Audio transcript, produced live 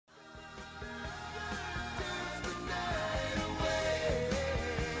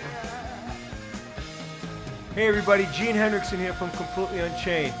Hey everybody, Gene Hendrickson here from Completely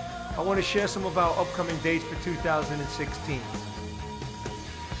Unchained. I want to share some of our upcoming dates for 2016.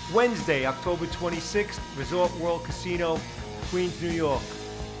 Wednesday, October 26th, Resort World Casino, Queens, New York.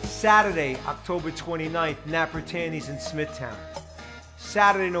 Saturday, October 29th, Nappertanny's in Smithtown.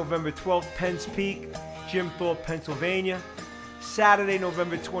 Saturday, November 12th, Penn's Peak, Jim Thorpe, Pennsylvania. Saturday,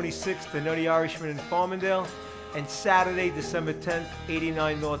 November 26th, the Nutty Irishman in Farmingdale. And Saturday, December 10th,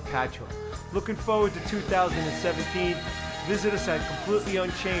 89 North Patchogue. Looking forward to 2017. Visit us at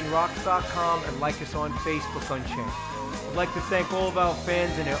completelyunchainedrocks.com and like us on Facebook Unchained. I'd like to thank all of our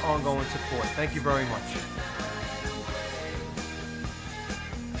fans and their ongoing support. Thank you very much.